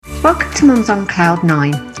Welcome to Mums on Cloud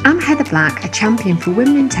 9. I'm Heather Black, a champion for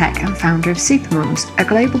women in tech and founder of Supermums, a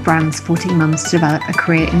global brand supporting mums to develop a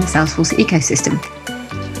career in the Salesforce ecosystem.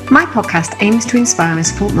 My podcast aims to inspire and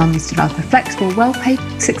support mums to develop a flexible, well-paid,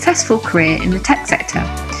 successful career in the tech sector.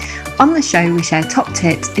 On the show, we share top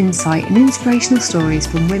tips, insight and inspirational stories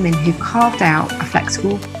from women who've carved out a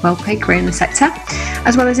flexible, well-paid career in the sector,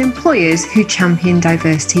 as well as employers who champion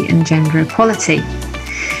diversity and gender equality.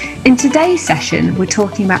 In today's session, we're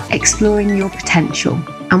talking about exploring your potential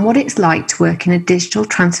and what it's like to work in a digital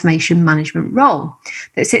transformation management role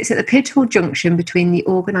that sits at the pivotal junction between the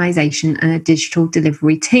organisation and a digital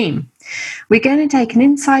delivery team. We're going to take an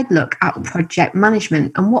inside look at project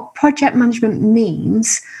management and what project management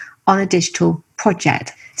means on a digital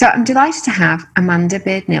project. So I'm delighted to have Amanda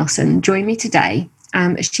Beard-Nielsen join me today.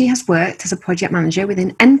 She has worked as a project manager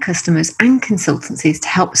within end customers and consultancies to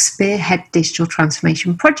help spearhead digital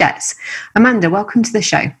transformation projects. Amanda, welcome to the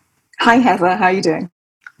show. Hi, Heather. How are you doing?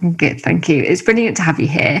 Good, thank you. It's brilliant to have you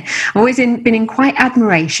here. I've always been in quite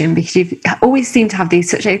admiration because you've always seemed to have these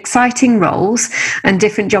such exciting roles and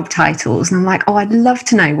different job titles. And I'm like, I'd love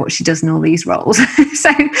to know what she does in all these roles. So,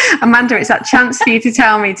 Amanda, it's that chance for you to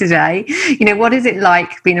tell me today, what is it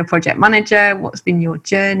like being a project manager? What's been your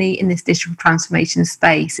journey in this digital transformation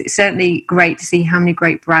space? It's certainly great to see how many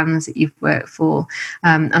great brands that you've worked for.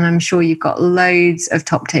 And I'm sure you've got loads of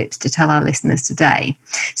top tips to tell our listeners today.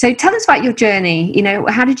 So tell us about your journey.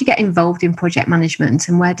 How did you get involved in project management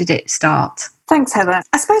and where did it start? Thanks, Heather.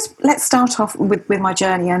 I suppose let's start off with my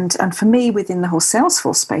journey. And for me, within the whole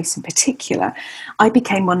Salesforce space in particular, I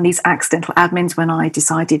became one of these accidental admins when I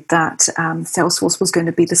decided that Salesforce was going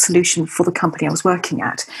to be the solution for the company I was working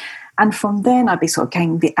at. And from then, I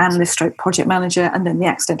became the analyst stroke project manager and then the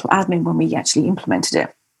accidental admin when we actually implemented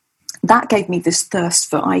it. That gave me this thirst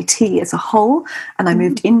for IT as a whole. And I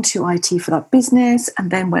moved into IT for that business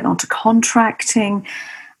and then went on to contracting.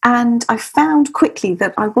 And I found quickly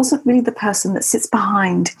that I wasn't really the person that sits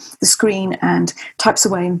behind the screen and types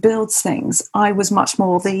away and builds things. I was much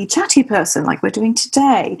more the chatty person like we're doing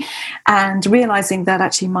today. And realizing that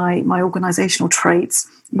actually my organizational traits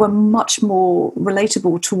were much more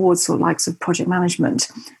relatable towards sort of likes of project management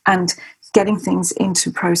and getting things into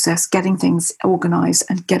process, getting things organized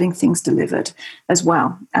and getting things delivered as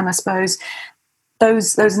well. And I suppose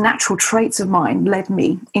those natural traits of mine led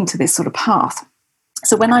me into this sort of path.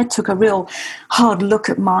 So when I took a real hard look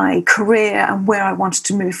at my career and where I wanted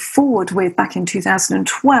to move forward with back in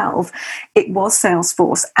 2012, it was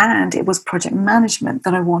Salesforce and it was project management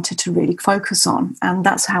that I wanted to really focus on. And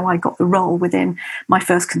that's how I got the role within my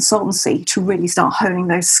first consultancy to really start honing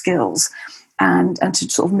those skills and to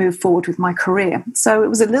sort of move forward with my career. So it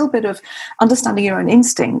was a little bit of understanding your own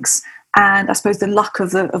instincts and I suppose the luck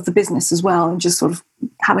of the business as well, and just sort of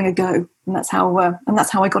having a go. And that's how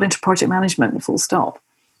I got into project management, full stop.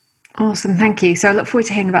 Awesome, thank you. So I look forward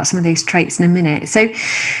to hearing about some of these traits in a minute. So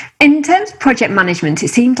in terms of project management, it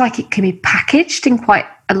seems like it can be packaged in quite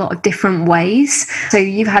a lot of different ways. So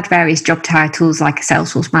you've had various job titles like a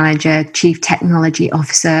Salesforce manager, chief technology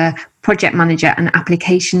officer, project manager and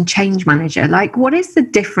application change manager. Like, what is the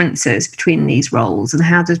differences between these roles and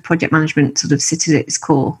how does project management sort of sit at its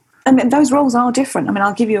core? I mean, those roles are different. I mean,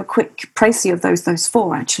 I'll give you a quick précis of those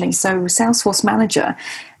four, actually. So Salesforce manager,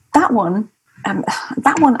 that one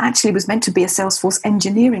actually was meant to be a Salesforce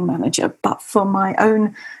engineering manager, but for my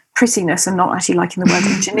own prettiness and not actually liking the word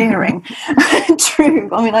engineering, true.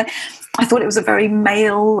 I mean, I thought it was a very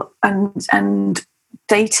male and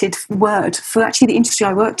dated word for actually the industry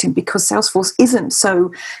I worked in, because Salesforce isn't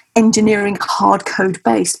so engineering hard code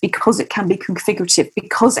based, because it can be configurative,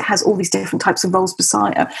 because it has all these different types of roles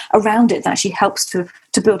beside around it that actually helps to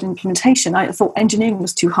build implementation. I thought engineering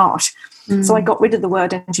was too harsh. So I got rid of the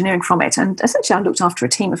word engineering from it, and essentially I looked after a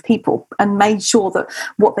team of people and made sure that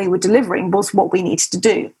what they were delivering was what we needed to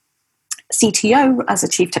do. CTO as a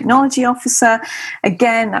chief technology officer,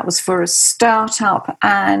 again, that was for a startup,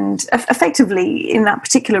 and effectively in that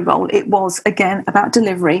particular role, it was again about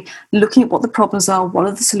delivery, looking at what the problems are, what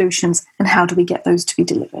are the solutions, and how do we get those to be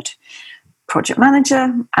delivered. Project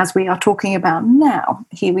manager, as we are talking about now,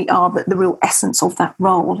 here we are, the real essence of that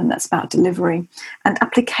role, and that's about delivery. And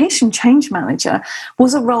application change manager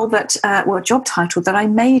was a role that, or a job title that I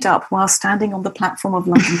made up while standing on the platform of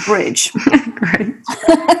London Bridge. Great.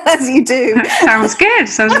 As you do. Sounds good.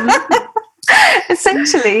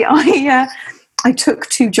 Essentially, I took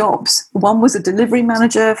 2 jobs. One was a delivery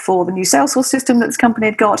manager for the new Salesforce system that this company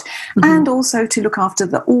had got, and also to look after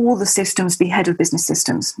all the systems, be head of business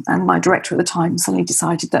systems. And my director at the time suddenly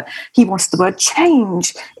decided that he wanted the word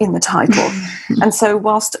change in the title. And so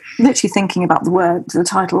whilst literally thinking about the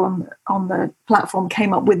title on the platform,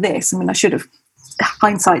 came up with this. I mean, I should have,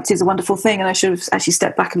 hindsight is a wonderful thing, and I should have actually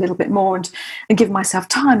stepped back a little bit more and given myself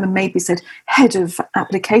time and maybe said head of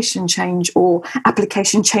application change or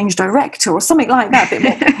application change director or something like that, a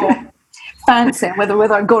bit more fancy, whether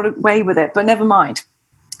I got away with it, but never mind.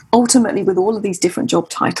 Ultimately, with all of these different job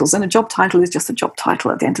titles, and a job title is just a job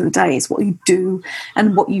title at the end of the day, it's what you do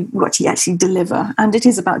and what you actually deliver. And it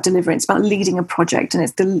is about delivering. It's about leading a project, and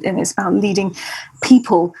it's about leading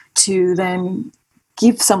people to then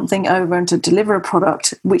give something over and to deliver a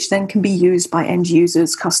product which then can be used by end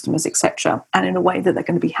users, customers, etc., and in a way that they're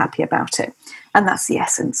going to be happy about it. And that's the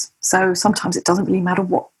essence. So sometimes it doesn't really matter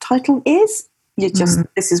what title is.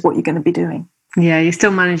 This is what you're going to be doing. Yeah, you're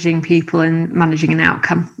still managing people and managing an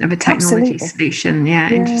outcome of a technology solution. Yeah,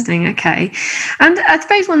 interesting. Okay. And I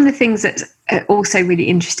suppose one of the things that's also really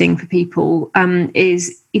interesting for people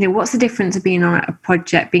is, what's the difference of being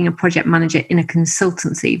a project manager in a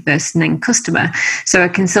consultancy versus an end customer? So a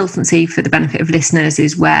consultancy, for the benefit of listeners,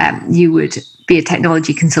 is where you would be a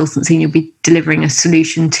technology consultancy and you'll be delivering a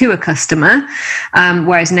solution to a customer,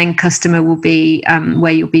 whereas an end customer will be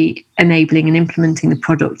where you'll be enabling and implementing the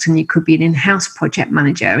product, and you could be an in-house project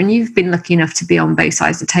manager. And you've been lucky enough to be on both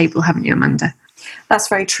sides of the table, haven't you, Amanda? That's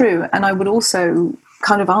very true. And I would also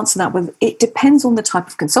kind of answer that with, it depends on the type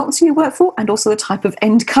of consultancy you work for and also the type of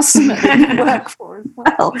end customer that you work for as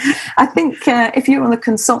well. I think if you're on the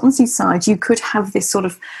consultancy side, you could have this sort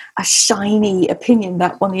of a shiny opinion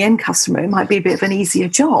that on the end customer it might be a bit of an easier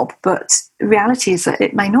job, but the reality is that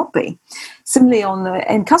it may not be. Similarly, on the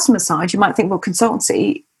end customer side, you might think, well,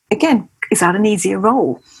 consultancy, again, is that an easier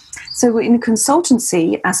role? So in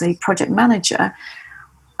consultancy, as a project manager,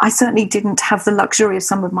 I certainly didn't have the luxury of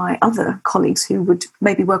some of my other colleagues who would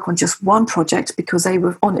maybe work on just one project because they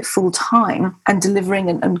were on it full time and delivering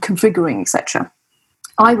and configuring, etc.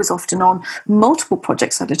 I was often on multiple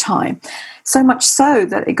projects at a time, so much so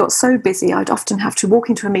that it got so busy I'd often have to walk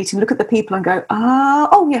into a meeting, look at the people and go,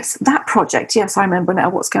 oh yes, that project, yes, I remember now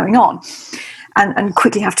what's going on, and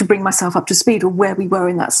quickly have to bring myself up to speed or where we were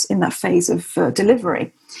in that phase of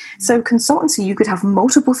delivery. So consultancy, you could have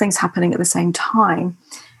multiple things happening at the same time,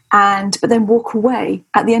 but then walk away.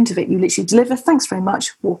 At the end of it, you literally deliver, thanks very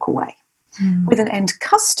much, walk away. With an end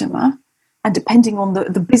customer, and depending on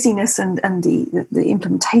the busyness and the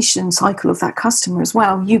implementation cycle of that customer as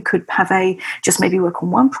well, you could have just maybe work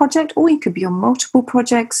on one project, or you could be on multiple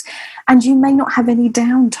projects, and you may not have any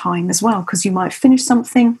downtime as well, because you might finish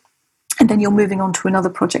something and then you're moving on to another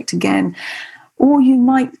project again. Or you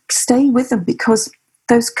might stay with them because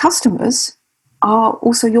those customers are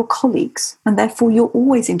also your colleagues, and therefore you're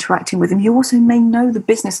always interacting with them. You also may know the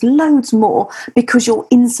business loads more because you're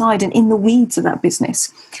inside and in the weeds of that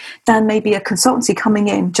business than maybe a consultancy coming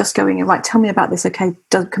in, just going, right, tell me about this. Okay,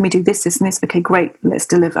 can we do this, this, and this? Okay, great, let's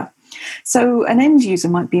deliver. So an end user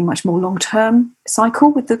might be a much more long-term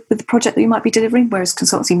cycle with the project that you might be delivering, whereas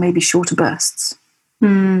consultancy may be shorter bursts.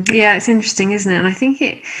 Yeah, it's interesting, isn't it? And I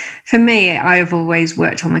think for me, I've always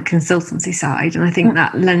worked on the consultancy side, and I think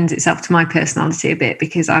that lends itself to my personality a bit,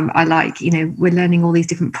 because I like, we're learning all these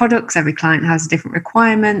different products. Every client has different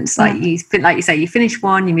requirements. Like you say, you finish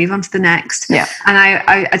one, you move on to the next. Yeah. And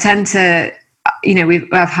I tend to,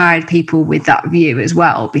 I've hired people with that view as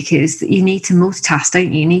well, because you need to multitask,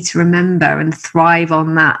 don't you? You need to remember and thrive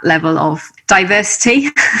on that level of diversity.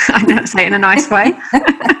 I don't say it in a nice way.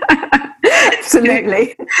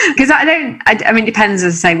 Absolutely. Because it depends,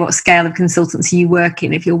 as I say, what scale of consultancy you work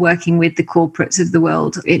in. If you're working with the corporates of the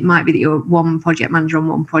world, it might be that you're one project manager on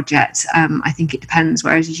one project. I think it depends.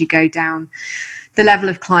 Whereas as you go down the level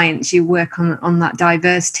of clients, you work on that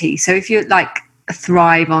diversity. So if you're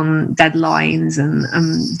thrive on deadlines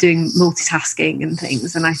and doing multitasking and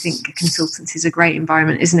things, and I think consultancy is a great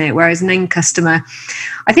environment, isn't it? Whereas an end customer,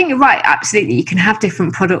 I think you're right, absolutely, you can have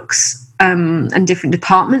different products and different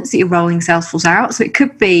departments that you're rolling Salesforce out, so it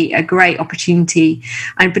could be a great opportunity,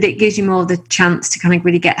 but it gives you more of the chance to kind of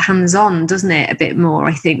really get hands-on, doesn't it, a bit more,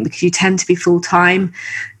 I think, because you tend to be full-time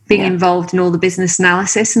being involved in all the business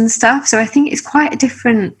analysis and stuff. So I think it's quite a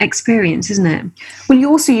different experience, isn't it? Well,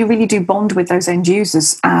 you really do bond with those end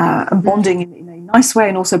users, and bonding in a nice way,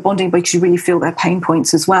 and also bonding because you really feel their pain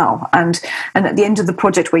points as well. And at the end of the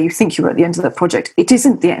project, where you think you're at the end of the project, it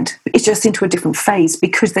isn't the end. It's just into a different phase,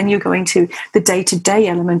 because then you're going to the day-to-day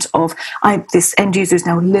element of this end user is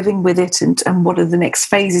now living with it, and what are the next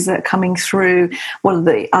phases that are coming through, what are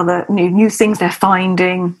the other new things they're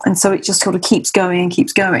finding, and so it just sort of keeps going.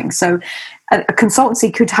 So a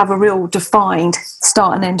consultancy could have a real defined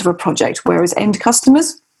start and end of a project, whereas end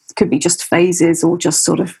customers could be just phases, or just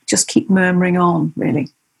sort of just keep murmuring on, really.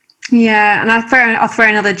 Yeah, and I'll throw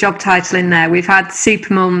another job title in there. We've had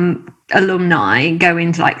Supermum alumni go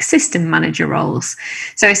into like system manager roles.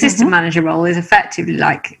 So a system manager role is effectively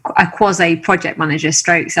like a quasi project manager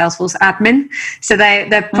stroke Salesforce admin. So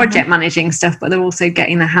they're project managing stuff, but they're also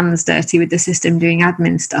getting their hands dirty with the system, doing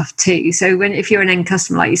admin stuff too. So if you're an end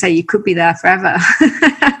customer, like you say, you could be there forever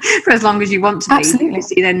for as long as you want to be. Absolutely.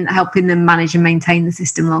 So you're then helping them manage and maintain the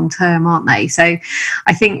system long term, aren't they? So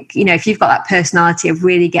I think, if you've got that personality of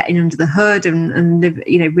really getting under the hood and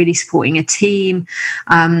really supporting a team,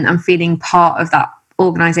 and feeling part of that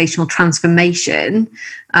organizational transformation,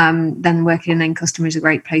 then working in end customer is a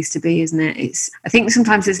great place to be, isn't it? I think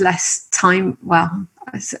sometimes there's less time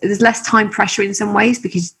pressure in some ways,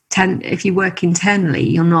 because if you work internally,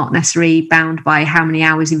 you're not necessarily bound by how many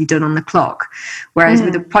hours have you done on the clock, whereas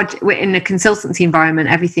with a project in a consultancy environment,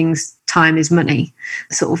 everything's time is money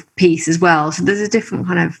sort of piece as well. So there's a different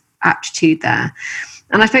kind of aptitude there.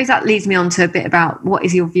 And I suppose that leads me on to a bit about what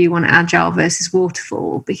is your view on agile versus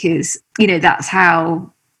waterfall, because, that's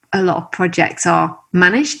how a lot of projects are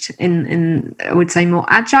managed in I would say more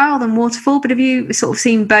agile than waterfall. But have you sort of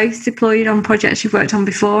seen both deployed on projects you've worked on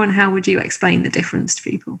before, and how would you explain the difference to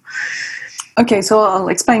people? Okay, so I'll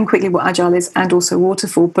explain quickly what agile is and also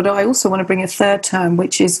waterfall, but I also want to bring a third term,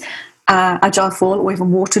 which is agile fall, or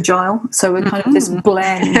even watergile. So we're kind of this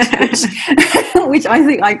blend, which I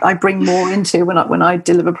think I bring more into when I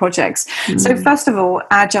deliver projects. So first of all,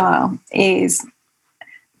 agile is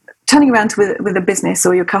turning around with a business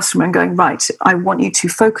or your customer and going, right, I want you to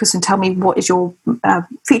focus and tell me what is your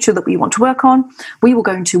feature that we want to work on. We will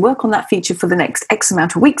going to work on that feature for the next X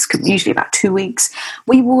amount of weeks, usually about 2 weeks.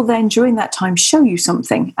 We will then, during that time, show you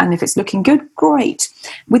something. And if it's looking good, great.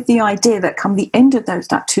 With the idea that come the end of that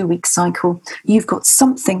 2-week cycle, you've got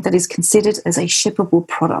something that is considered as a shippable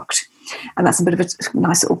product. And that's a bit of a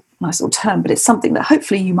nice little term, but it's something that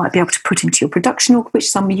hopefully you might be able to put into your production org, which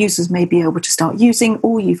some users may be able to start using,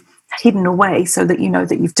 or you've hidden away so that you know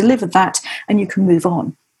that you've delivered that and you can move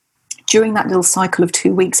on. During that little cycle of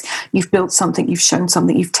 2 weeks, you've built something, you've shown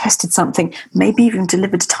something, you've tested something, maybe even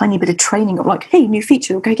delivered a tiny bit of training of like, hey, new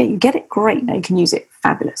feature, okay, you get it? Great, now you can use it.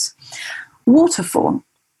 Fabulous. Waterfall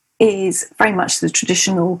is very much the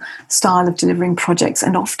traditional style of delivering projects,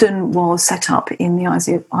 and often was set up in the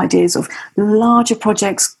ideas of larger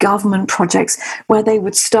projects, government projects, where they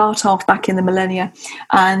would start off back in the millennia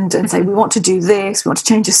and say, we want to do this, we want to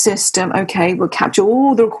change a system, okay, we'll capture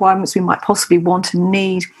all the requirements we might possibly want and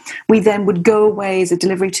need. We then would go away as a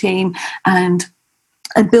delivery team and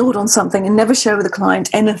build on something and never show the client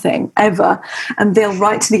anything ever, and they'll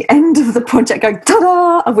write to the end of the project going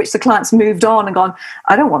ta-da, of which the client's moved on and gone,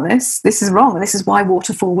 I don't want this is wrong. And this is why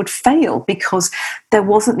waterfall would fail, because there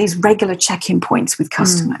wasn't these regular check-in points with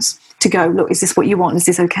customers to go, look, is this what you want? Is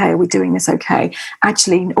this okay? Are we doing this okay?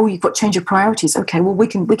 Actually, you've got change of priorities. Okay, well, we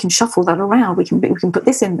can shuffle that around. We can put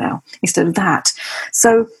this in now instead of that.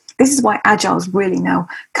 So this is why agile's really now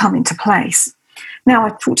come into place. Now,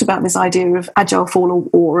 I've talked about this idea of agile fall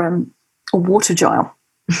or watergile,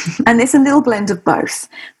 and it's a little blend of both,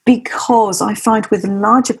 because I find with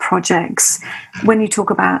larger projects, when you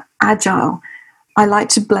talk about agile, I like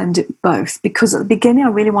to blend it both, because at the beginning I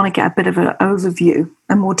really want to get a bit of an overview,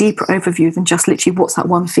 a more deeper overview than just literally what's that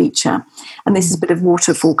one feature. And this is a bit of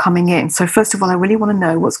waterfall coming in. So first of all, I really want to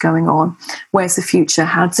know what's going on. Where's the future?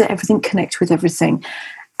 How does everything connect with everything?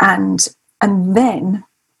 And then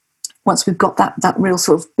once we've got that real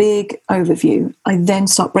sort of big overview, I then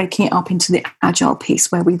start breaking it up into the agile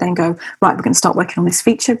piece, where we then go, right, we're going to start working on this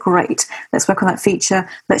feature. Great. Let's work on that feature.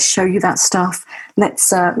 Let's show you that stuff.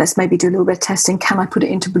 Let's maybe do a little bit of testing. Can I put it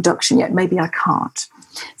into production yet? Maybe I can't.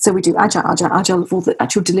 So we do agile of all the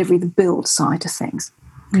actual delivery, the build side of things.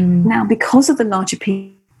 Now, because of the larger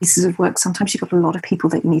pieces of work, sometimes you've got a lot of people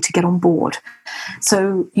that you need to get on board.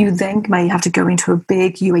 So you then may have to go into a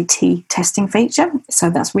big UAT testing feature. So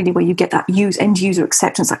that's really where you get that end user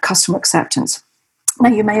acceptance, that customer acceptance. Now,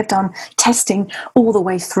 you may have done testing all the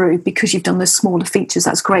way through because you've done the smaller features.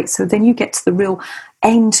 That's great. So then you get to the real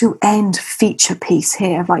end-to-end feature piece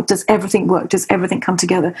here. Like, does everything work? Does everything come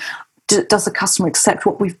together? Does the customer accept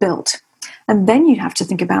what we've built? And then you have to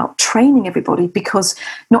think about training everybody, because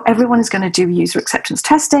not everyone is going to do user acceptance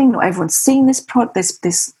testing. Not everyone's seen this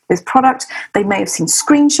product. They may have seen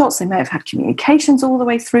screenshots. They may have had communications all the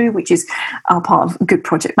way through, which is part of good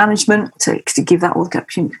project management, to give that all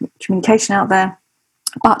the communication out there.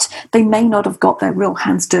 But they may not have got their real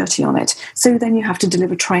hands dirty on it. So then you have to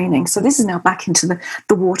deliver training. So this is now back into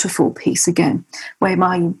the waterfall piece again, where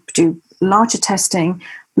I do larger testing,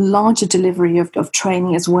 larger delivery of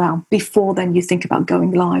training as well, before then you think about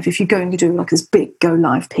going live, if you're going to do like this big go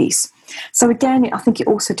live piece. So again, I think it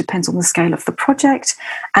also depends on the scale of the project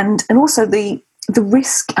and also the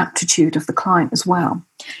risk aptitude of the client as well.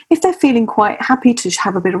 If they're feeling quite happy to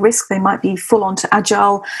have a bit of risk, they might be full on to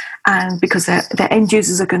agile, and because their end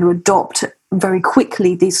users are going to adopt very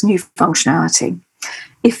quickly this new functionality.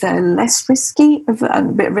 If they're less risky, a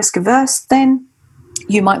bit risk averse, then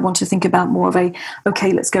you might want to think about more of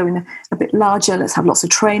okay, let's go in a bit larger, let's have lots of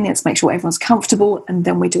training, let's make sure everyone's comfortable, and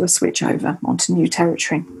then we do a switch over onto new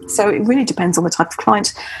territory. So it really depends on the type of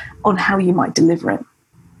client, on how you might deliver it.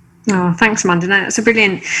 Oh, thanks, Amanda. No, that's a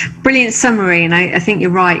brilliant summary. And I think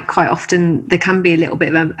you're right. Quite often there can be a little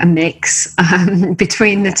bit of a mix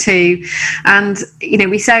between the two. And,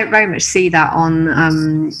 we very much see that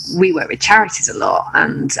on, we work with charities a lot,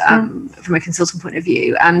 and from a consultant point of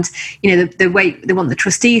view. And, the way they want the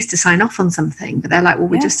trustees to sign off on something, but they're like, well,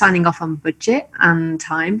 we're just signing off on budget and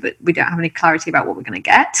time, but we don't have any clarity about what we're going to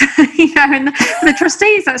get. And for the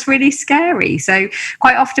trustees, that's really scary. So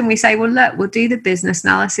quite often we say, well, look, we'll do the business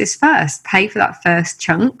analysis first, pay for that first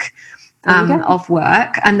chunk of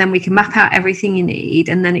work, and then we can map out everything you need,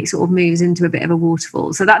 and then it sort of moves into a bit of a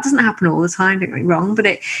waterfall. So that doesn't happen all the time, don't get me wrong, but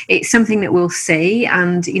it's something that we'll see.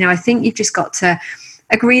 And I think you've just got to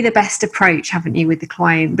agree the best approach, haven't you, with the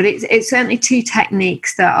client. But it's certainly two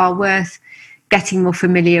techniques that are worth getting more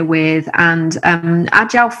familiar with, and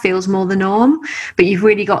agile feels more the norm, but you've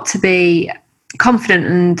really got to be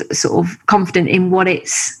confident in what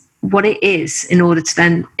it is in order to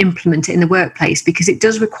then implement it in the workplace, because it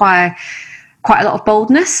does require quite a lot of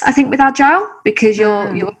boldness, I think, with agile, because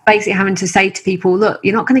you're basically having to say to people, look,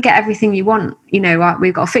 you're not going to get everything you want.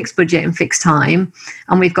 We've got a fixed budget and fixed time,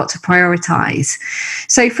 and we've got to prioritize.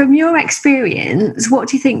 So from your experience, what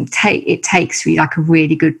do you think it takes to be like a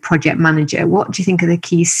really good project manager? What do you think are the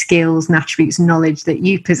key skills and attributes and knowledge that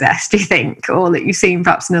you possess, do you think, or that you've seen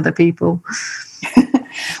perhaps in other people?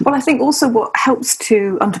 Well, I think also what helps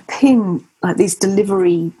to underpin these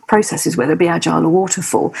delivery processes, whether it be agile or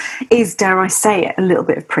waterfall, is, dare I say it, a little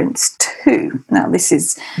bit of Prince 2. Now, this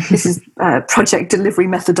is project delivery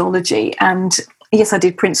methodology, and yes, I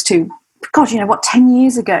did Prince 2. God, 10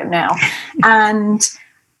 years ago now, and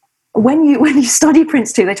when you study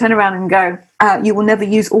Prince 2, they turn around and go, you will never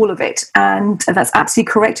use all of it. And that's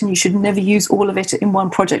absolutely correct. And you should never use all of it in one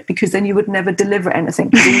project, because then you would never deliver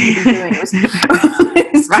anything. All you'd be doing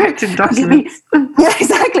was writing documents. Yeah,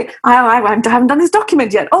 exactly. I haven't done this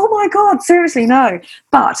document yet. Oh my God, seriously, no.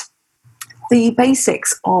 But the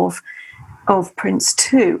basics of Prince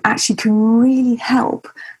 2 actually can really help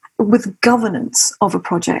with governance of a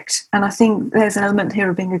project. And I think there's an element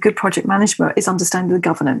here of being a good project manager is understanding the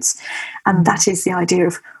governance. And that is the idea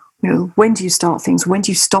of, when do you start things? When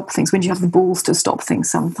do you stop things? When do you have the balls to stop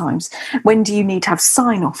things sometimes? When do you need to have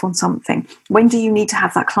sign off on something? When do you need to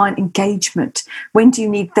have that client engagement? When do you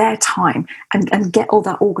need their time and get all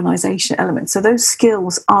that organization element? So those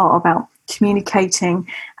skills are about communicating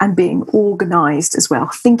and being organized as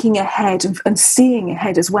well, thinking ahead and seeing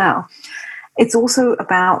ahead as well. It's also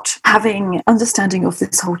about having understanding of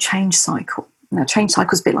this whole change cycle. Now, change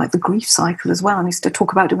cycle is a bit like the grief cycle as well. I used to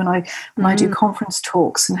talk about it when I do conference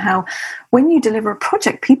talks, and how when you deliver a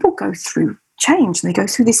project, people go through change, and they go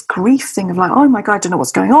through this grief thing of like, oh my God, I don't know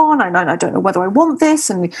what's going on. I don't know whether I want this.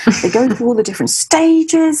 And they go through all the different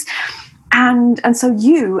stages. And so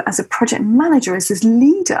you, as a project manager, as this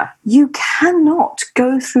leader, you cannot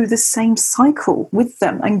go through the same cycle with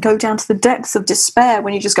them and go down to the depths of despair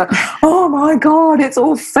when you just go, oh my God, it's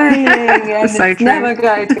all failing. And so it's never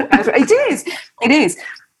going to go through. It is.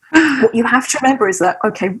 What you have to remember is that,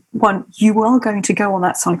 okay, one, you are going to go on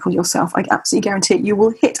that cycle yourself. I absolutely guarantee it. You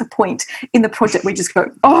will hit a point in the project where you just go,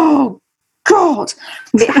 oh God,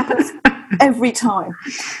 it happens every time.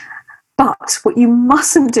 But what you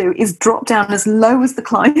mustn't do is drop down as low as the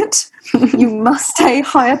client. You must stay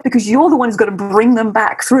higher, because you're the one who's got to bring them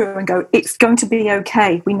back through and go, it's going to be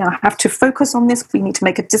okay. We now have to focus on this. We need to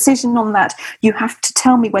make a decision on that. You have to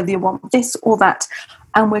tell me whether you want this or that,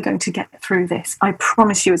 and we're going to get through this. I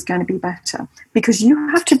promise you it's going to be better, because you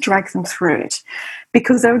have to drag them through it.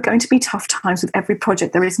 because there are going to be tough times with every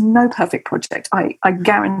project. There is no perfect project, I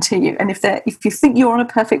guarantee you. And if you think you're on a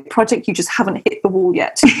perfect project, you just haven't hit the wall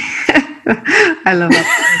yet. I love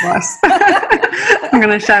that. I'm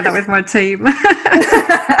going to share that with my team.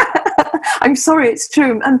 I'm sorry, it's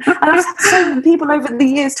true. And I've had so many people over the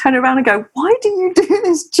years turn around and go, why do you do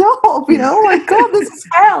this job? You know, oh my God, this is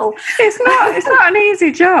hell. It's not an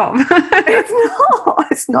easy job.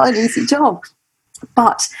 It's not an easy job.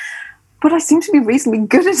 But I seem to be reasonably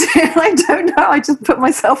good at it. I don't know. I just put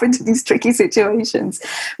myself into these tricky situations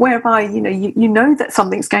whereby, you know that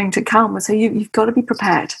something's going to come. So you've got to be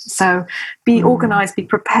prepared. So be organised, be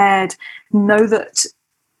prepared, know that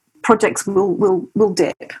projects will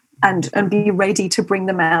dip. And be ready to bring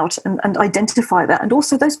them out and identify that. And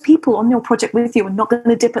also those people on your project with you are not going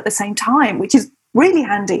to dip at the same time, which is really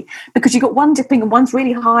handy because you've got one dipping and one's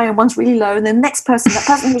really high and one's really low. And then the next person, that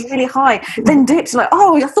person who's really high, then dips like,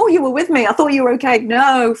 oh, I thought you were with me. I thought you were okay.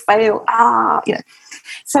 No, fail.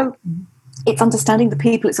 So it's understanding the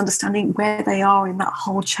people, it's understanding where they are in that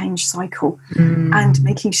whole change cycle and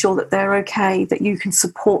making sure that they're okay, that you can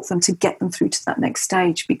support them to get them through to that next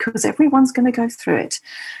stage, because everyone's going to go through it.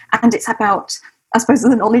 And it's about, I suppose,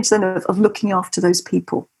 the knowledge then of looking after those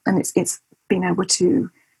people. And it's being able to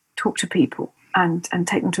talk to people and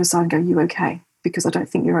take them to a side and go, you okay? Because I don't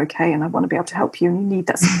think you're okay and I want to be able to help you and you need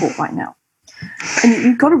that support right now. And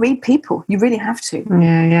you've got to read people. You really have to.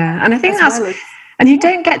 Yeah. And I think and you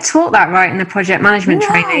don't get taught that right in the project management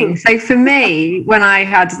training. So for me, when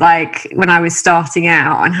I was starting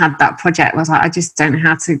out and had that project, I was like, I just don't know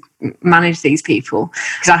how to manage these people,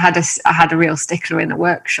 because I had a real stickler in the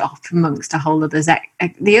workshop amongst a whole other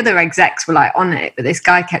the other execs were like on it, but this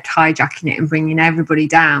guy kept hijacking it and bringing everybody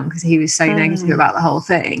down because he was so negative about the whole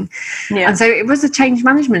thing. And so it was a change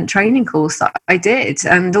management training course that I did,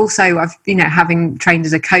 and also I've having trained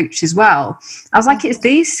as a coach as well, I was like, it's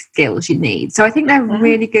these skills you need. So I think they're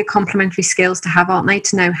really good complementary skills to have, aren't they,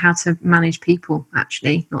 to know how to manage people,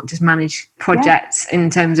 actually, not just manage projects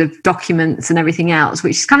in terms of documents and everything else,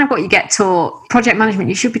 which is kind of what you get taught. Project management,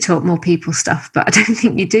 you should be taught more people stuff, but I don't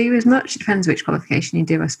think you do as much. It depends which qualification you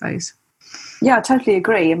do, I suppose. Yeah, I totally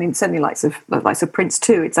agree. I mean, certainly likes of Prince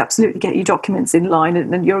 2, it's absolutely get your documents in line,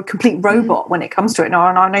 and you're a complete robot when it comes to it. Now,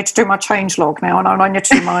 and I need to do my change log now, and I need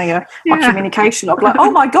to do my communication log. Like,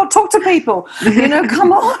 oh my God, talk to people.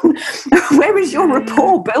 Come on. Where is your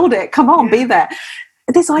rapport? Build it. Come on, be there.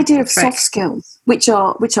 This idea of soft skills, which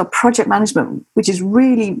are project management, which is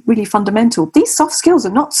really, really fundamental. These soft skills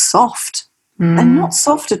are not soft. They're not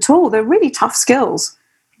soft at all. They're really tough skills.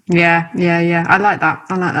 Yeah. I like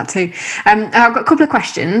that too. I've got a couple of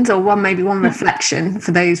questions, or one reflection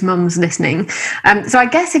for those mums listening. So I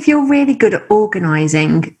guess if you're really good at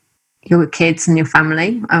organising your kids and your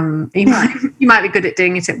family, you might be good at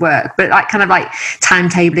doing it at work, but like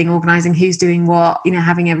timetabling, organising who's doing what,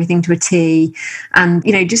 having everything to a T, and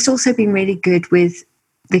just also being really good with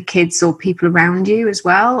the kids or people around you as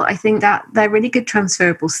well. I think that they're really good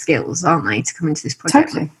transferable skills, aren't they, to come into this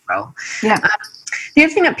project role. Yeah. The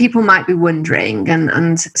other thing that people might be wondering,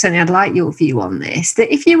 and certainly I'd like your view on this,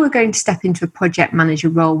 that if you were going to step into a project manager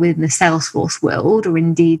role within the Salesforce world, or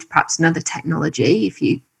indeed perhaps another technology, if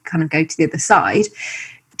you kind of go to the other side,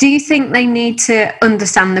 do you think they need to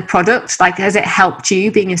understand the product? Like, has it helped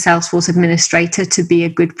you, being a Salesforce administrator, to be a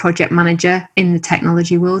good project manager in the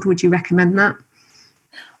technology world? Would you recommend that?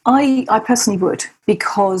 I personally would,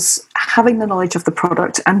 because having the knowledge of the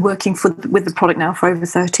product and working with the product now for over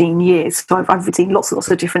 13 years, so I've seen lots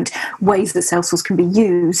of different ways that Salesforce can be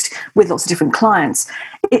used with lots of different clients.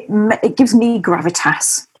 It gives me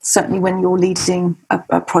gravitas, certainly when you're leading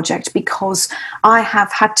a project, because I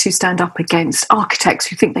have had to stand up against architects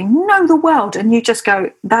who think they know the world, and you just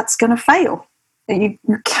go, that's going to fail. You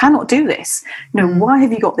cannot do this. Why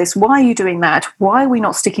have you got this? Why are you doing that? Why are we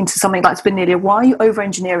not sticking to something like Spinelli? Why are you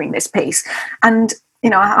over-engineering this piece? And,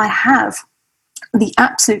 I have the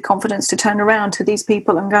absolute confidence to turn around to these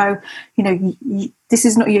people and go, this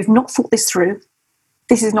is not, you've not thought this through.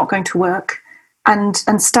 This is not going to work. And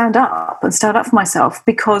stand up for myself,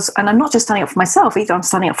 because, and I'm not just standing up for myself either, I'm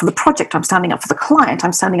standing up for the project, I'm standing up for the client,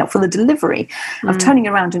 I'm standing up for the delivery of turning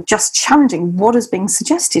around and just challenging what is being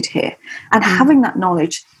suggested here, and having that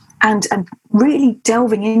knowledge and really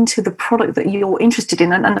delving into the product that you're interested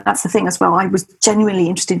in. And that's the thing as well. I was genuinely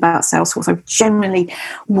interested about Salesforce. I genuinely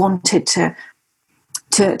wanted to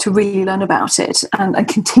really learn about it and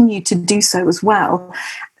continue to do so as well.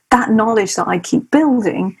 That knowledge that I keep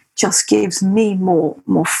building just gives me more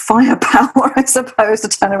firepower, I suppose, to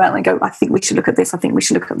turn around and go, I think we should look at this, I think we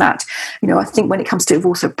should look at that. I think when it comes to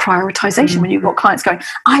also prioritization, when you've got clients going,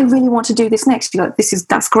 I really want to do this next, you go,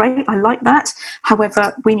 that's great, I like that.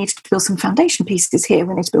 However, we need to build some foundation pieces here.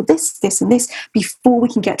 We need to build this and this before we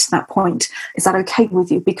can get to that point. Is that okay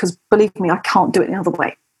with you? Because believe me, I can't do it the other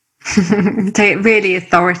way. Take really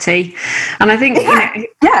authority, and I think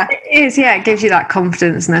it is. Yeah, it gives you that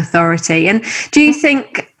confidence and authority. And do you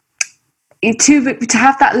think to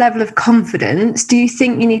have that level of confidence, do you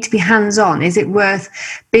think you need to be hands-on? Is it worth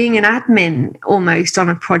being an admin almost on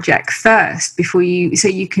a project first before so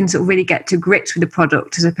you can sort of really get to grips with the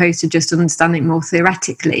product, as opposed to just understanding more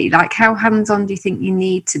theoretically? Like, how hands-on do you think you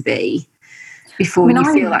need to be before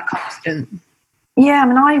you feel that confident? Yeah,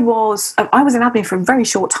 I was an admin for a very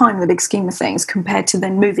short time in the big scheme of things, compared to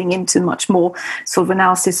then moving into much more sort of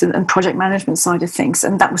analysis and project management side of things.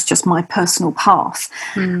 And that was just my personal path.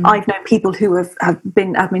 I've known people who have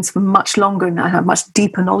been admins for much longer and have much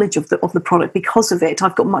deeper knowledge of the product because of it.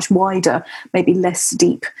 I've got much wider, maybe less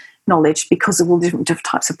deep knowledge because of all the different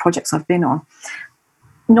types of projects I've been on.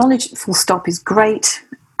 Knowledge, full stop, is great.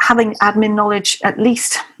 Having admin knowledge, at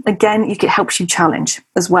least, again, it helps you challenge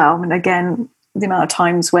as well. And again, the amount of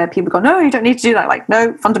times where people go, no, you don't need to do that. Like,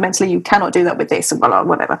 no, fundamentally, you cannot do that with this, and blah, blah,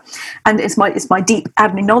 whatever. And it's my deep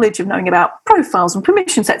admin knowledge of knowing about profiles and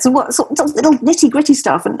permission sets and what sort of little nitty gritty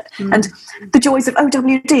stuff, and the joys of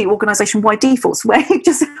OWD, organisation-wide defaults, where you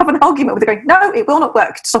just have an argument with it going, no, it will not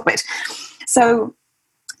work. Stop it. So,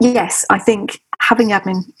 yes, I think having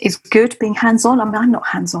admin is good. Being hands-on, I'm not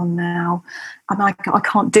hands-on now. I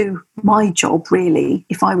can't do my job, really,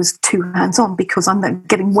 if I was too hands-on, because I'm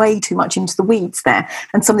getting way too much into the weeds there.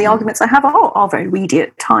 And some of the arguments I have are very weedy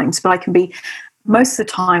at times, but I can be, most of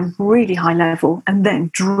the time, really high level and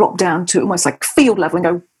then drop down to almost like field level and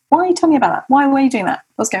go, why are you telling me about that? Why are you doing that?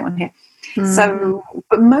 What's going on here? So,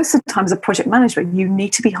 but most of the time as a project manager, you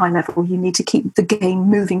need to be high level. You need to keep the game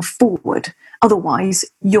moving forward. Otherwise,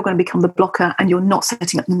 you're going to become the blocker, and you're not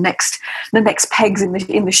setting up the next pegs in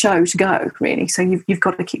the show to go, really. So you've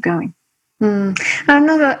got to keep going.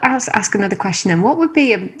 I'll ask another question then. What would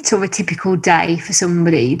be a sort of a typical day for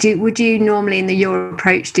somebody? Would you normally, in your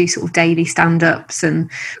approach, do sort of daily stand-ups and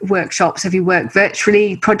workshops? Have you worked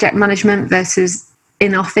virtually, project management versus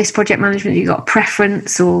in-office project management? Have you got a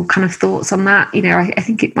preference or kind of thoughts on that? I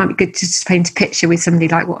think it might be good to just paint a picture with somebody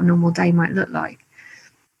like what a normal day might look like.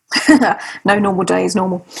 No normal day is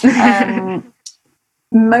normal.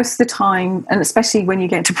 Most of the time, and especially when you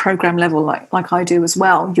get to program level like I do as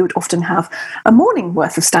well, you would often have a morning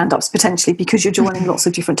worth of stand-ups potentially, because you're joining lots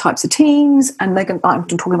of different types of teams, and they're going, I'm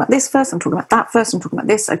talking about this first, I'm talking about that first, I'm talking about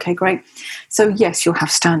this. Okay, great. So yes, you'll have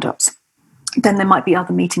stand-ups. Then there might be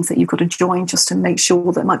other meetings that you've got to join just to make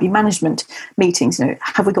sure. That might be management meetings.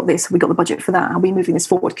 Have we got this? Have we got the budget for that? Are we moving this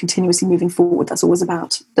forward? Continuously moving forward. That's always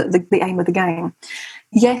about the aim of the game.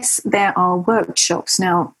 Yes, there are workshops.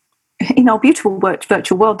 Now, in our beautiful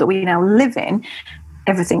virtual world that we now live in,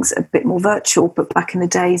 everything's a bit more virtual, but back in the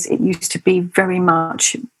days, it used to be very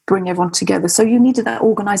much bring everyone together. So you needed that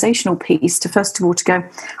organisational piece to, first of all, to go,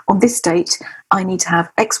 on this date, I need to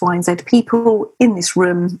have X, Y, and Z people in this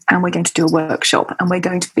room, and we're going to do a workshop, and we're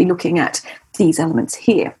going to be looking at these elements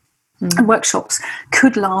here. And workshops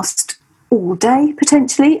could last all day,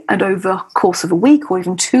 potentially, and over the course of a week or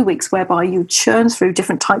even 2 weeks, whereby you churn through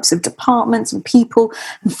different types of departments and people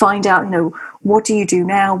and find out, what do you do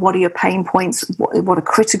now? What are your pain points? What are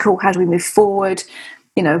critical? How do we move forward?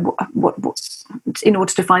 What in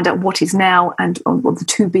order to find out what is now, and on the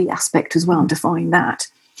to-be aspect as well, and define that.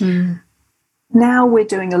 Now we're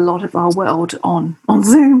doing a lot of our world on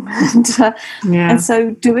Zoom, and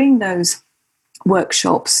so doing those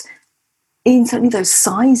workshops in certainly those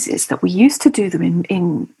sizes that we used to do them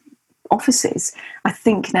in offices, I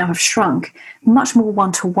think now have shrunk. Much more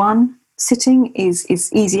one-to-one sitting is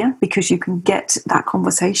easier, because you can get that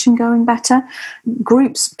conversation going better.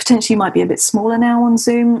 Groups potentially might be a bit smaller now on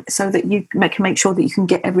Zoom, so that you can make sure that you can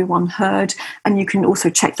get everyone heard, and you can also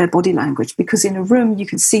check their body language, because in a room you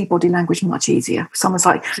can see body language much easier. If someone's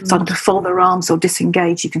starting to fold their arms or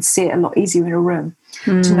disengage, you can see it a lot easier in a room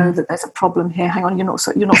to know that there's a problem here. Hang on, you're not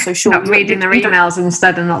so sure. Not reading their emails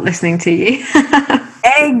instead of not listening to you.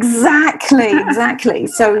 Exactly.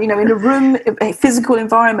 So, in a room, a physical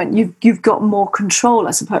environment, you've got more control,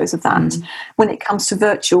 I suppose, of that. When it comes to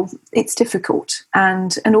virtual, it's difficult.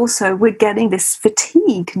 And also we're getting this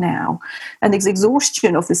fatigue now, and this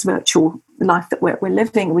exhaustion of this virtual life that we're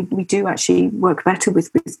living. We do actually work better with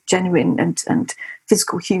genuine and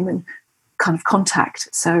physical human kind of contact.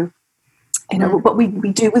 So But we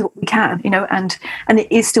do with what we can, and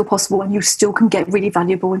it is still possible, and you still can get really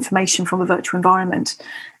valuable information from a virtual environment.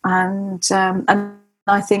 And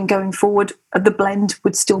I think going forward, the blend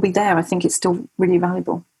would still be there. I think it's still really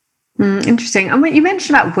valuable. Interesting. And when you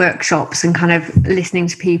mentioned about workshops and kind of listening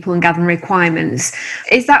to people and gathering requirements,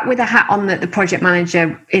 is that with a hat on that the project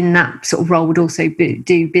manager in that sort of role would also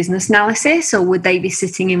do business analysis, or would they be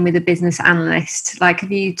sitting in with a business analyst? Like,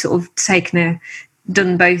 have you sort of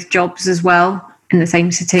done both jobs as well in the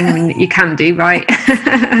same sitting? I mean, you can do, right?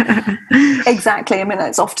 Exactly. I mean,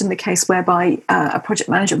 it's often the case whereby a project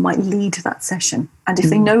manager might lead that session, and if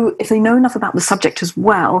they know enough about the subject as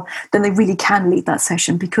well, then they really can lead that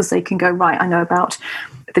session, because they can go, right, I know about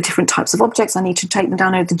the different types of objects. I need to take them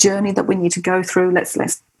down the journey that we need to go through. Let's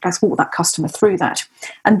walk that customer through that,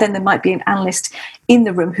 and then there might be an analyst in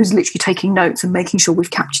the room who's literally taking notes and making sure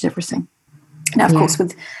we've captured everything. Now, of course,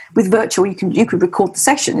 with virtual, you could record the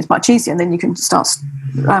session. It's much easier, and then you can start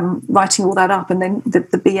writing all that up, and then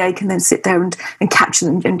the BA can then sit there and capture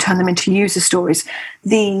them and turn them into user stories.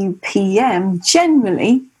 The PM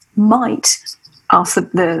generally might ask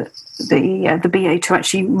the BA to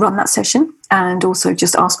actually run that session, and also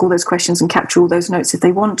just ask all those questions and capture all those notes if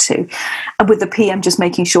they want to. And with the PM just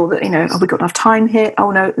making sure that, have we got enough time here?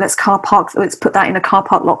 Oh no, let's put that in a car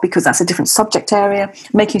park lot because that's a different subject area.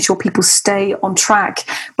 Making sure people stay on track,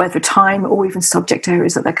 whether time or even subject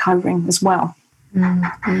areas that they're covering as well.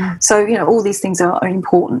 Mm-hmm. So, all these things are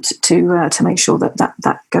important to make sure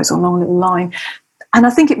that goes along a little line. And I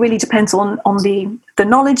think it really depends on the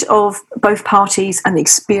knowledge of both parties and the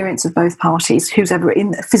experience of both parties, who's ever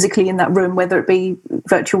physically in that room, whether it be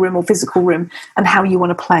virtual room or physical room, and how you want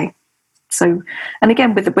to play. So, and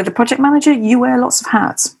again, with the project manager, you wear lots of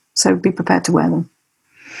hats, so be prepared to wear them.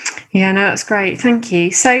 Yeah, no, that's great. Thank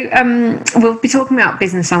you. So we'll be talking about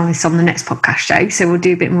business analysts on the next podcast show. So we'll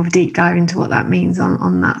do a bit more of a deep dive into what that means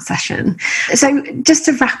on that session. So just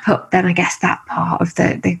to wrap up then, I guess, that part of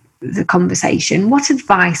the conversation, what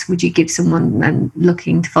advice would you give someone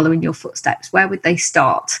looking to follow in your footsteps? Where would they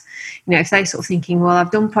start? If they're sort of thinking, well,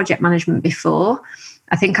 I've done project management before,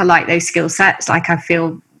 I think I like those skill sets, like I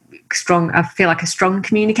feel like a strong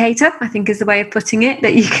communicator, I think is the way of putting it,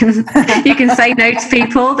 that you can say no to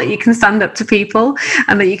people, that you can stand up to people,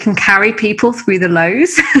 and that you can carry people through the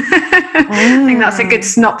lows. I think that's a good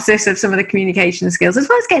synopsis of some of the communication skills, as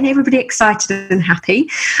well as getting everybody excited and happy.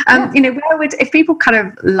 If people kind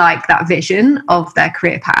of like that vision of their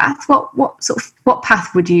career path, what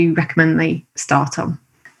path would you recommend they start on?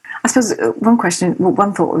 I suppose one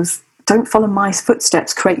thought was, don't follow my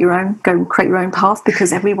footsteps, create your own path,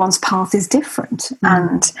 because everyone's path is different.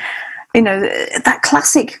 And that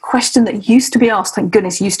classic question that used to be asked, thank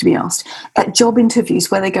goodness used to be asked at job interviews,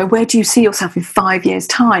 where they go, where do you see yourself in 5 years'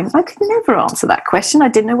 time? I could never answer that question. I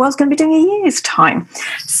didn't know what I was going to be doing a year's time.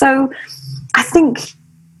 So I think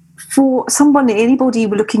for anybody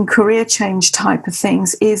looking career change type of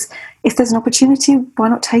things, is if there's an opportunity, why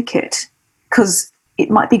not take it? Because it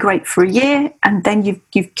might be great for a year, and then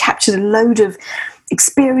you've captured a load of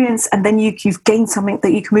experience, and then you've gained something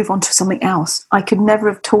that you can move on to something else. I could never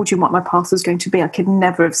have told you what my path was going to be. I could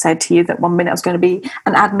never have said to you that 1 minute I was going to be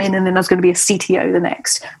an admin and then I was going to be a CTO the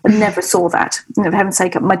next. I never saw that. For heaven's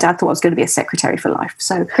sake, my dad thought I was going to be a secretary for life.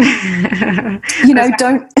 So,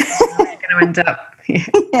 don't... going to end up.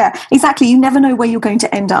 Yeah, exactly. You never know where you're going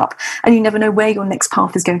to end up, and you never know where your next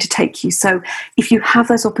path is going to take you. So if you have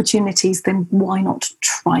those opportunities, then why not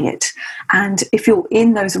try it? And if you're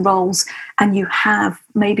in those roles and you have,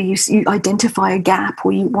 maybe you identify a gap,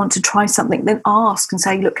 or you want to try something, then ask and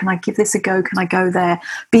say, look, can I give this a go? Can I go there?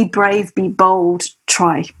 Be brave, be bold,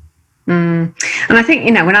 try. And I think,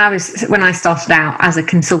 when I started out as a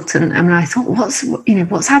consultant, and I thought,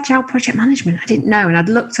 what's agile project management? I didn't know. And I'd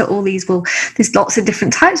looked at all these, there's lots of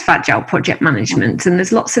different types of agile project management, and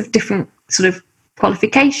there's lots of different sort of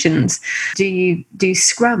qualifications. Do you do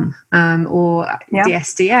Scrum or the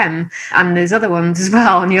SDM? And there's other ones as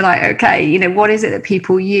well. And you're like, okay, what is it that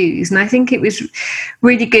people use? And I think it was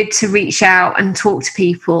really good to reach out and talk to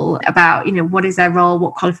people about, what is their role?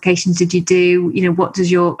 What qualifications did you do?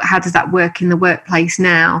 How does that work in the workplace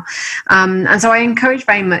now? And so I encourage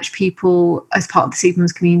very much people as part of the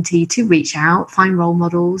Supermums community to reach out, find role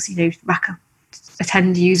models,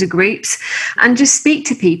 attend user groups, and just speak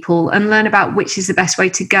to people and learn about which is the best way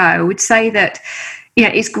to go. I would say that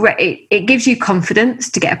it's great. It gives you confidence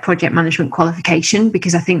to get a project management qualification,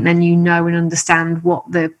 because I think then and understand what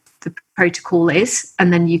the protocol is,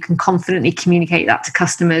 and then you can confidently communicate that to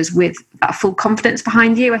customers with that full confidence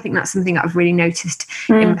behind you. I think that's something that I've really noticed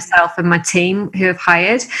in myself and my team who have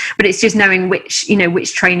hired. But it's just knowing which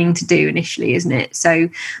training to do initially, isn't it? So,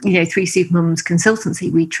 through Supermums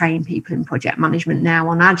Consultancy, we train people in project management now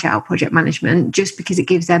on agile project management, just because it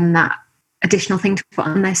gives them that additional thing to put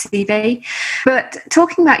on their CV. But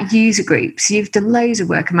talking about user groups, you've done loads of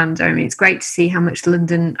work, Amanda. I mean, it's great to see how much the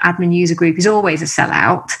London Admin User Group is always a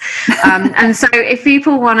sellout. And so if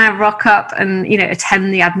people want to rock up and,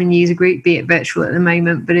 attend the Admin User Group, be it virtual at the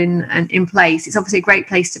moment, but in place, it's obviously a great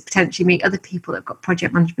place to potentially meet other people that have got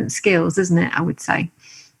project management skills, isn't it, I would say?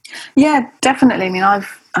 Yeah, definitely. I mean,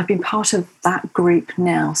 I've been part of that group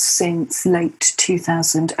now since late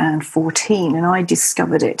 2014, and I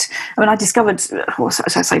discovered it. Rewind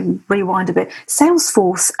a bit.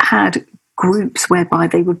 Salesforce had groups whereby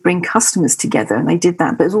they would bring customers together, and they did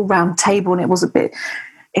that, but it was all round table, and it was a bit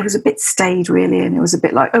staid, really, and it was a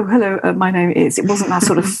bit like, oh, hello, my name is. It wasn't that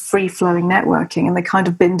sort of free-flowing networking, and they kind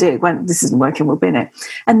of binned it, went, this isn't working, we'll bin it.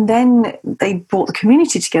 And then they brought the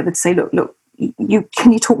community together to say, look,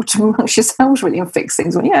 can you talk amongst yourselves really and fix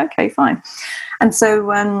things? Well, yeah, okay, fine. And so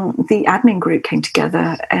the admin group came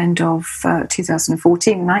together end of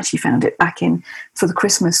 2014, and I actually found it back in for the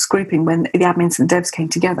Christmas grouping when the admins and the devs came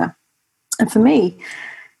together. And for me,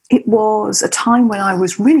 it was a time when I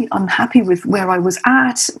was really unhappy with where I was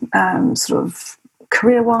at, sort of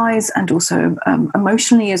career-wise and also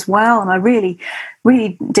emotionally as well. And I really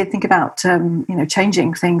did think about,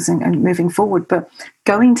 changing things and moving forward. But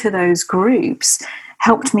going to those groups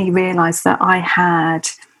helped me realize that I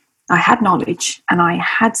had knowledge and I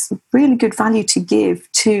had some really good value to give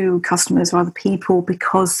to customers or other people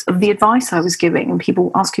because of the advice I was giving and people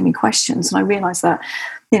asking me questions. And I realized that,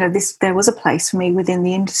 there was a place for me within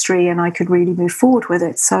the industry and I could really move forward with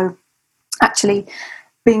it. So actually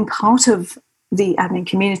being part of the admin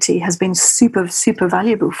community has been super, super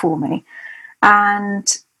valuable for me. And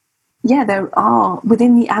yeah, there are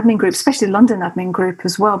within the admin group, especially the London admin group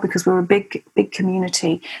as well, because we're a big, big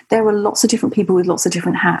community. There are lots of different people with lots of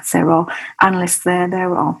different hats. There are analysts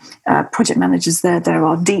there are project managers there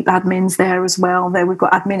are deep admins there as well. We've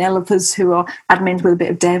got admin elevers who are admins with a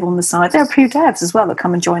bit of dev on the side. There are pure devs as well that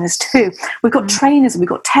come and join us too. We've got trainers and we've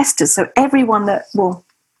got testers. So everyone that will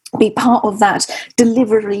be part of that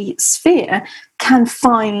delivery sphere can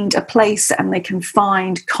find a place and they can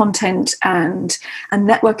find content and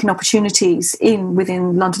networking opportunities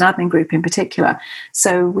within London Admin Group in particular.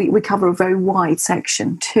 So we cover a very wide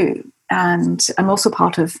section too. And I'm also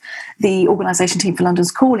part of the organisation team for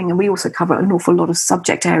London's Calling, and we also cover an awful lot of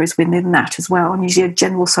subject areas within that as well. And usually a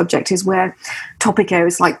general subject is where topic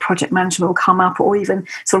areas like project management will come up, or even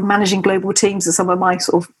sort of managing global teams are some of my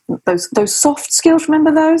sort of those soft skills.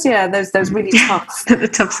 Remember those? Yeah, those really tough, the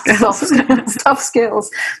tough skills. tough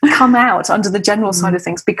skills come out under the general side of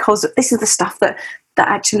things, because this is the stuff that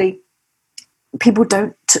actually people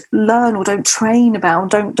don't learn or don't train about,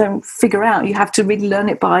 don't figure out. You have to really learn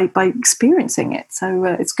it by experiencing it. So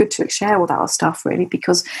it's good to share all that stuff, really,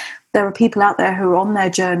 because there are people out there who are on their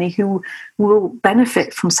journey who will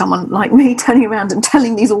benefit from someone like me turning around and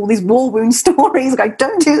telling all these war wound stories. Like,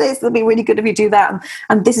 don't do this, it'll be really good if you do that,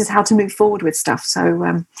 and this is how to move forward with stuff.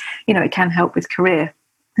 So it can help with career.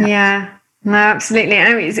 Yeah. No, absolutely.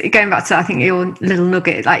 I mean, going back to, I think, your little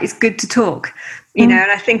nugget, like, it's good to talk, and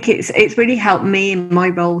I think it's really helped me in my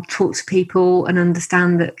role talk to people and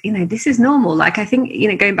understand that, this is normal. Like, I think,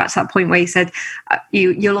 going back to that point where you said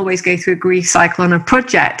you'll always go through a grief cycle on a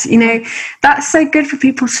project, that's so good for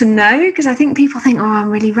people to know, because I think people think, oh, I'm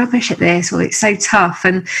really rubbish at this, or it's so tough.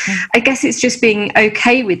 And I guess it's just being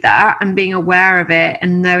okay with that and being aware of it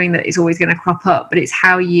and knowing that it's always going to crop up, but it's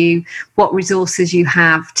what resources you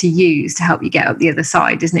have to use to help you get up the other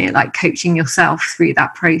side, isn't it? Like coaching yourself through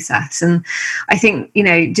that process. And I think,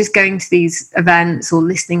 just going to these events or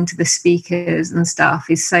listening to the speakers and stuff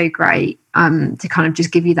is so great. To kind of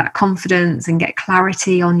just give you that confidence and get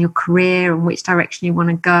clarity on your career and which direction you want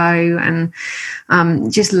to go, and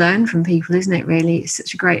just learn from people, isn't it, really? It's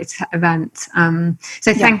such a great event.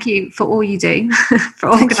 So thank you for all you do, for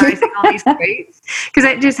organising all these groups, because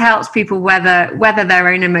it just helps people weather their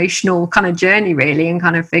own emotional kind of journey, really, and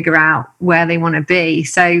kind of figure out where they want to be.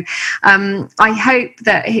 So I hope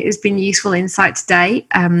that it has been useful insight today,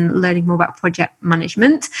 learning more about project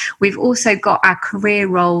management. We've also got our career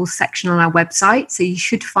roles section on our website. So you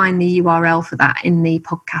should find the URL for that in the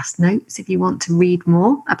podcast notes if you want to read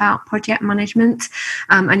more about project management.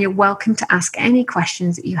 And you're welcome to ask any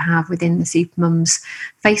questions that you have within the Supermums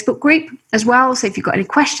Facebook group as well. So if you've got any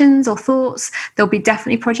questions or thoughts, there'll be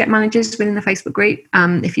definitely project managers within the Facebook group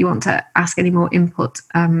if you want to ask any more input,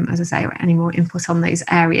 as I say, or any more input on those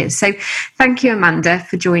areas. So thank you, Amanda,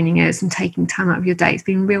 for joining us and taking time out of your day. It's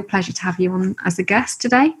been a real pleasure to have you on as a guest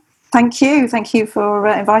today. Thank you. Thank you for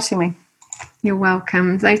inviting me. You're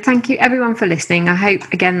welcome. So thank you everyone for listening. I hope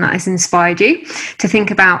again that has inspired you to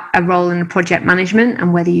think about a role in project management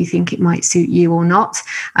and whether you think it might suit you or not.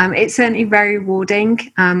 It's certainly very rewarding.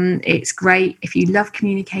 It's great if you love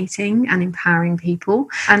communicating and empowering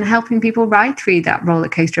people and helping people ride through that roller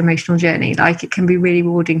coaster emotional journey. Like, it can be really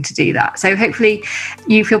rewarding to do that. So hopefully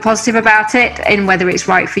you feel positive about it and whether it's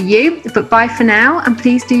right for you. But bye for now, and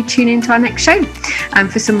please do tune into our next show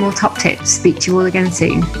for some more top tips. Speak to you all again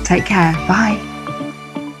soon. Take care. Bye.